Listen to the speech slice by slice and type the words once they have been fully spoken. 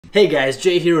Hey guys,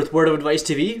 Jay here with Word of Advice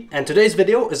TV, and today's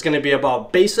video is going to be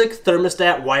about basic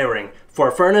thermostat wiring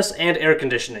for furnace and air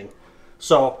conditioning.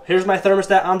 So here's my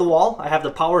thermostat on the wall. I have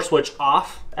the power switch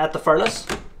off at the furnace.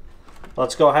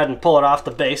 Let's go ahead and pull it off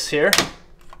the base here.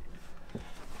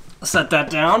 Set that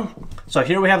down. So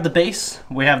here we have the base.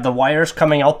 We have the wires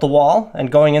coming out the wall and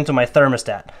going into my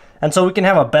thermostat. And so we can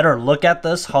have a better look at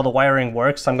this, how the wiring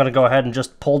works. I'm going to go ahead and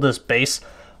just pull this base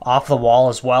off the wall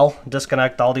as well.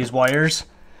 Disconnect all these wires,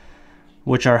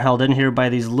 which are held in here by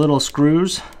these little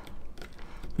screws,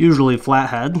 usually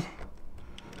flathead.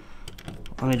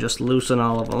 Let me just loosen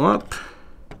all of them up.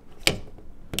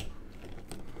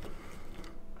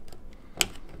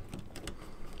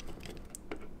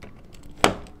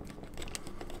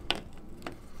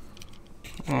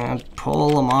 And pull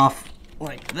them off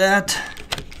like that.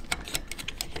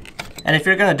 And if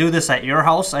you're going to do this at your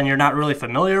house and you're not really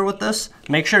familiar with this,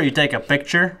 make sure you take a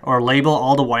picture or label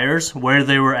all the wires where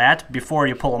they were at before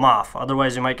you pull them off.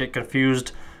 Otherwise you might get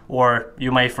confused or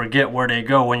you might forget where they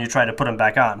go when you try to put them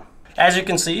back on. As you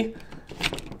can see,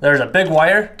 there's a big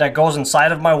wire that goes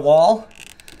inside of my wall,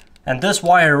 and this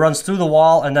wire runs through the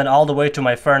wall and then all the way to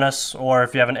my furnace, or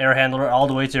if you have an air handler, all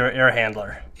the way to your air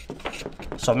handler.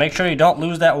 So make sure you don't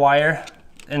lose that wire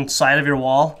inside of your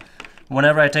wall.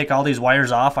 Whenever I take all these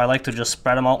wires off, I like to just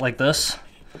spread them out like this.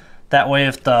 That way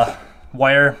if the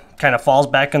wire kind of falls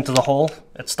back into the hole,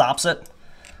 it stops it.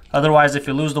 Otherwise, if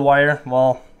you lose the wire,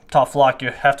 well, tough luck. You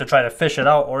have to try to fish it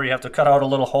out, or you have to cut out a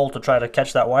little hole to try to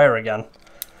catch that wire again.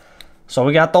 So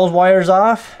we got those wires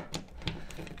off.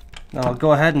 Now I'll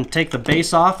go ahead and take the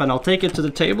base off, and I'll take it to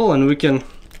the table and we can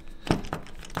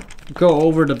go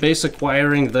over the basic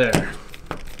wiring there.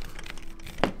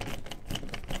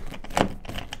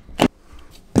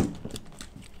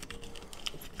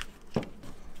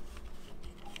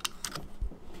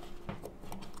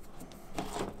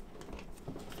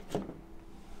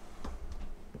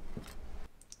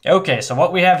 Okay, so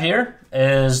what we have here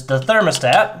is the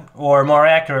thermostat, or more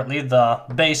accurately, the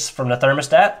base from the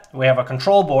thermostat. We have a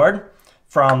control board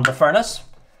from the furnace,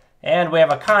 and we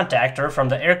have a contactor from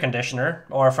the air conditioner,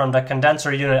 or from the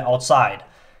condenser unit outside.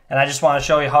 And I just want to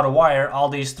show you how to wire all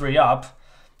these three up.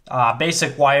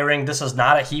 Basic wiring, this is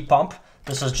not a heat pump.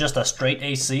 This is just a straight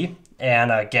AC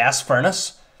and a gas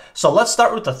furnace. So let's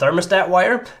start with the thermostat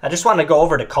wire. I just want to go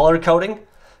over the color coding,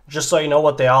 just so you know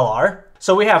what they all are.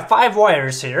 So we have 5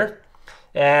 wires here,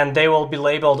 and they will be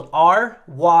labeled R,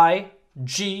 Y,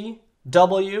 G,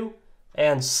 W,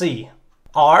 and C.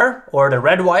 R, or the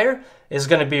red wire, is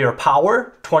going to be your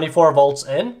power, 24 volts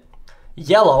in.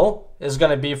 Yellow is going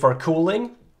to be for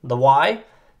cooling, the Y.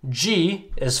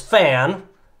 G is fan,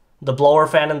 the blower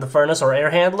fan in the furnace or air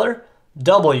handler.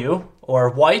 W, or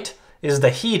white, is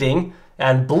the heating,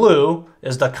 and blue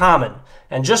is the common.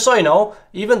 And just so you know,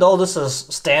 even though this is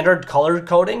standard color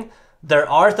coding, there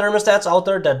are thermostats out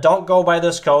there that don't go by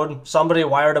this code. Somebody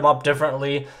wired them up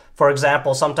differently. For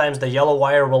example, sometimes the yellow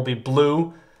wire will be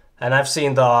blue, and I've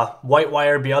seen the white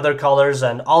wire be other colors,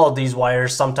 and all of these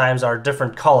wires sometimes are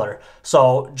different color.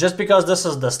 So just because this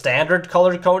is the standard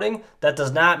color coding, that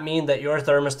does not mean that your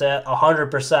thermostat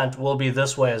 100% will be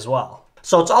this way as well.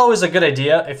 So it's always a good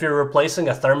idea, if you're replacing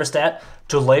a thermostat,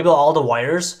 to label all the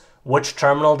wires, which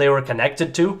terminal they were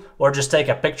connected to, or just take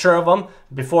a picture of them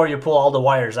before you pull all the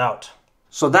wires out.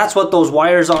 So that's what those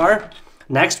wires are.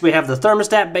 Next we have the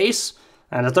thermostat base,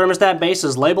 and the thermostat base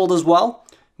is labeled as well.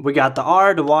 We got the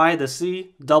R, the Y, the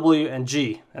C, W, and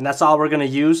G, and that's all we're going to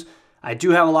use. I do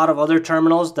have a lot of other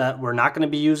terminals that we're not going to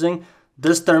be using.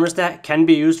 This thermostat can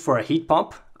be used for a heat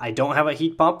pump. I don't have a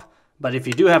heat pump, but if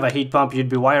you do have a heat pump, you'd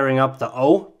be wiring up the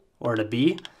O or the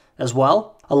B as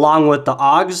well, along with the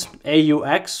AUX,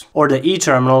 AUX, or the E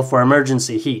terminal for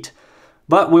emergency heat.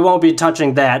 But we won't be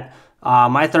touching that.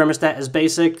 My thermostat is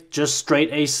basic, just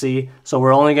straight AC, so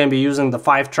we're only going to be using the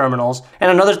 5 terminals. And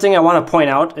another thing I want to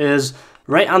point out is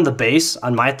right on the base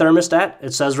on my thermostat,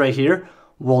 it says right here,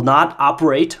 will not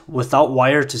operate without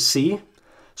wire to C.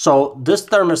 So this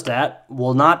thermostat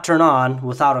will not turn on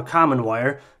without a common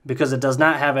wire because it does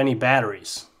not have any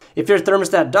batteries. If your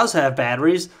thermostat does have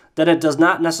batteries, then it does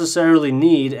not necessarily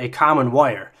need a common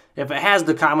wire. If it has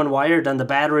the common wire, then the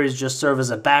batteries just serve as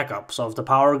a backup. So if the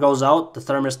power goes out, the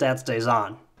thermostat stays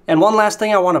on. And one last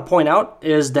thing I want to point out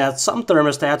is that some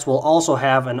thermostats will also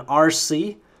have an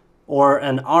RC or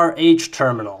an RH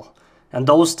terminal. And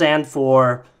those stand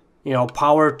for,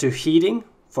 power to heating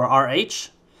for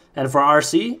RH. And for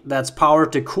RC, that's power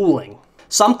to cooling.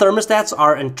 Some thermostats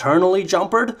are internally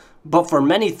jumpered, but for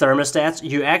many thermostats,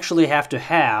 you actually have to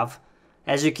have,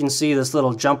 as you can see, this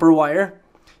little jumper wire.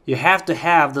 You have to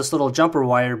have this little jumper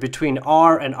wire between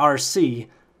R and RC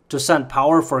to send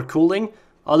power for cooling,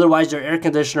 Otherwise, your air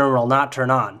conditioner will not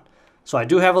turn on. So I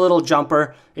do have a little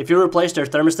jumper. If you replaced your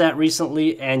thermostat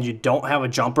recently and you don't have a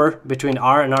jumper between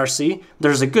R and RC,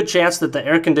 there's a good chance that the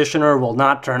air conditioner will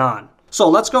not turn on. So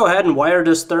let's go ahead and wire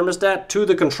this thermostat to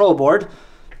the control board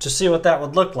to see what that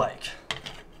would look like.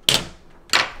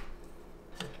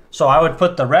 So I would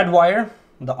put the red wire,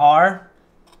 the R,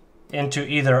 into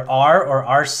either R or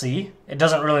RC. It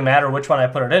doesn't really matter which one I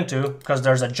put it into because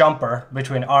there's a jumper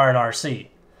between R and RC.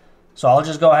 So I'll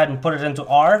just go ahead and put it into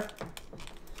R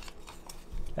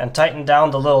and tighten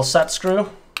down the little set screw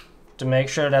to make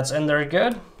sure that's in there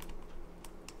good.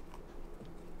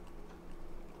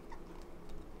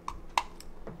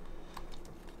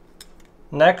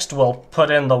 Next, we'll put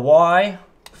in the Y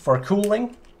for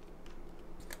cooling.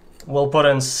 We'll put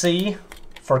in C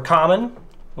for common,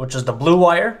 which is the blue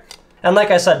wire. And like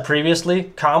I said previously,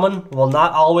 common will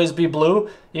not always be blue,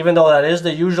 even though that is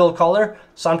the usual color.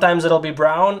 Sometimes it'll be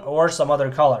brown or some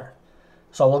other color.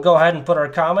 So we'll go ahead and put our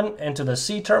common into the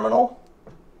C terminal.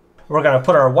 We're going to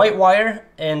put our white wire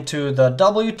into the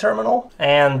W terminal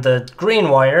and the green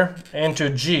wire into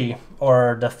G,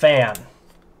 or the fan.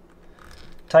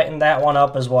 Tighten that one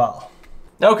up as well.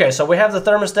 Okay, so we have the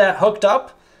thermostat hooked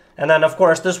up, and then of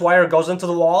course this wire goes into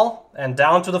the wall and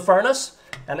down to the furnace.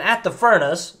 And at the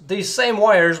furnace, these same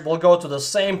wires will go to the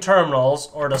same terminals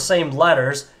or the same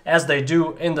letters as they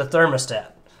do in the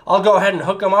thermostat. I'll go ahead and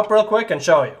hook them up real quick and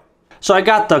show you. So I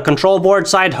got the control board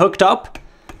side hooked up.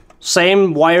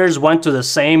 Same wires went to the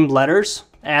same letters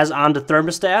as on the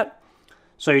thermostat.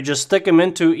 So you just stick them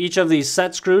into each of these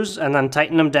set screws and then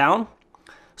tighten them down.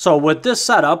 So with this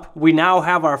setup, we now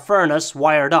have our furnace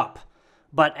wired up.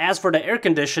 But as for the air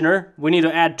conditioner, we need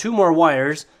to add 2 more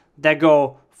wires that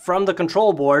go from the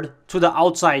control board to the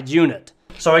outside unit.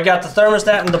 So we got the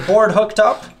thermostat and the board hooked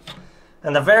up.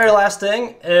 And the very last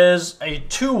thing is a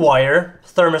 2-wire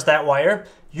thermostat wire.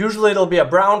 Usually it'll be a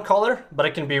brown color, but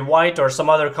it can be white or some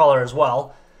other color as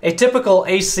well. A typical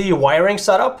AC wiring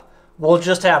setup will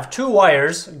just have 2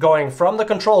 wires going from the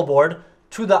control board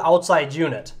to the outside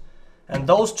unit. And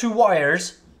those 2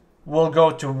 wires will go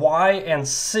to Y and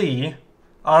C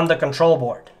on the control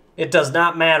board. It does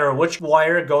not matter which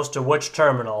wire goes to which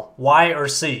terminal, Y or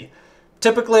C.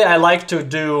 Typically I like to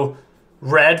do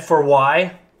red for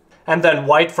Y and then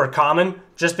white for common,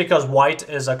 just because white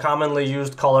is a commonly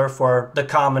used color for the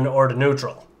common or the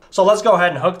neutral. So let's go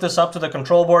ahead and hook this up to the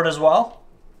control board as well.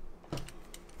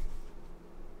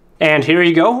 And here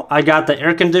you go. I got the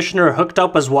air conditioner hooked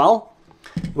up as well.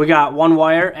 We got 1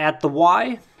 wire at the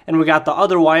Y, and we got the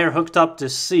other wire hooked up to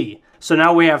C. So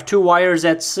now we have 2 wires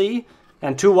at C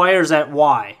and 2 wires at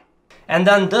Y. And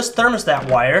then this thermostat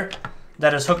wire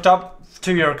that is hooked up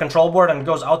to your control board and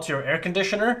goes out to your air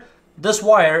conditioner, this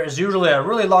wire is usually a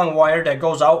really long wire that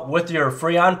goes out with your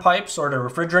Freon pipes or the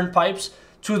refrigerant pipes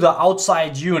to the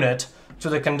outside unit, to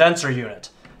the condenser unit.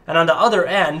 And on the other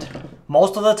end,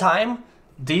 most of the time,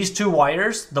 these 2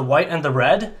 wires, the white and the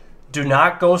red, do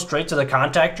not go straight to the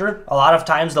contactor. A lot of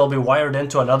times they'll be wired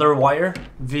into another wire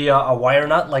via a wire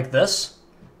nut like this,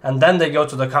 and then they go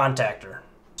to the contactor.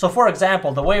 So for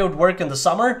example, the way it would work in the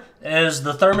summer is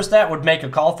the thermostat would make a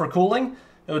call for cooling.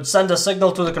 It would send a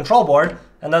signal to the control board,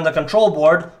 and then the control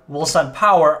board will send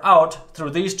power out through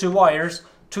these 2 wires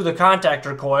to the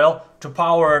contactor coil to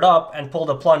power it up and pull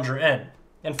the plunger in.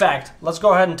 In fact, let's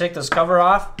go ahead and take this cover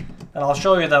off, and I'll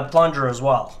show you the plunger as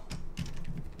well.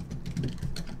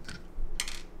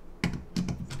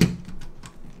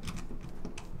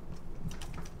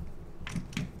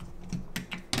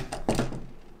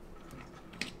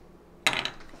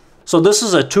 So this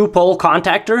is a 2-pole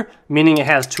contactor, meaning it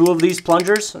has 2 of these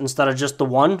plungers instead of just the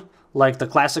 1 like the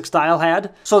classic style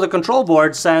had. So the control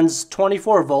board sends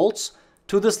 24 volts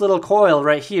to this little coil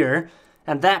right here,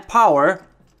 and that power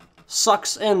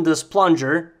sucks in this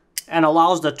plunger and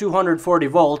allows the 240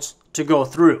 volts to go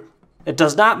through. It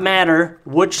does not matter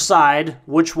which side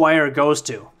which wire goes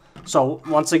to. So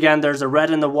once again, there's a red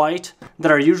and the white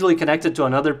that are usually connected to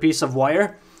another piece of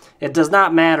wire. It does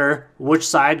not matter which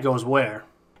side goes where.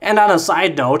 And on a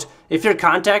side note, if your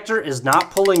contactor is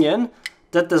not pulling in,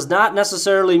 that does not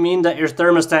necessarily mean that your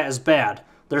thermostat is bad.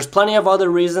 There's plenty of other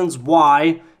reasons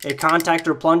why a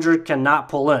contactor plunger cannot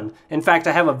pull in. In fact,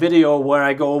 I have a video where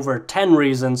I go over 10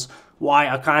 reasons why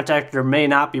a contactor may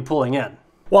not be pulling in.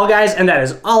 Well guys, and that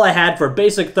is all I had for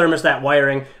basic thermostat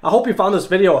wiring. I hope you found this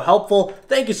video helpful.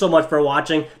 Thank you so much for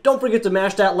watching. Don't forget to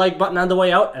mash that like button on the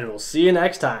way out, and we'll see you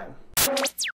next time.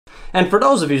 And for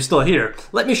those of you still here,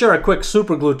 let me share a quick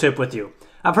super glue tip with you.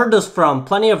 I've heard this from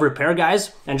plenty of repair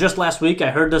guys, and just last week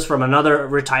I heard this from another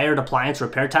retired appliance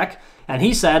repair tech, and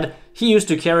he said he used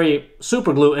to carry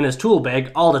super glue in his tool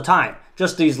bag all the time,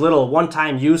 just these little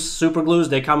one-time use super glues.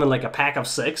 They come in like a pack of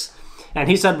 6. And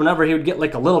he said whenever he would get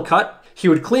like a little cut, he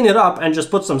would clean it up and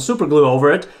just put some super glue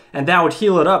over it, and that would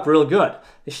heal it up real good.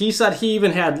 He said he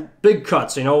even had big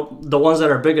cuts, you know, the ones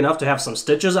that are big enough to have some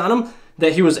stitches on them,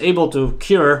 that he was able to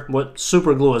cure with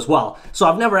super glue as well. So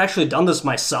I've never actually done this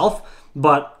myself,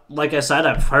 but like I said,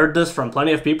 I've heard this from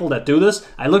plenty of people that do this.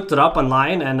 I looked it up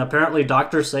online, and apparently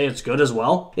doctors say it's good as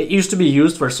well. It used to be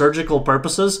used for surgical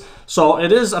purposes, so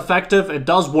it is effective, it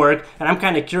does work, and I'm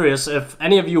kind of curious if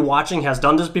any of you watching has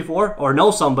done this before or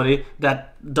know somebody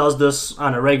that does this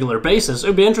on a regular basis. It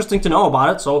would be interesting to know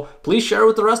about it, so please share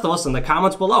with the rest of us in the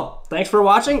comments below. Thanks for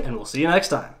watching, and we'll see you next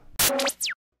time.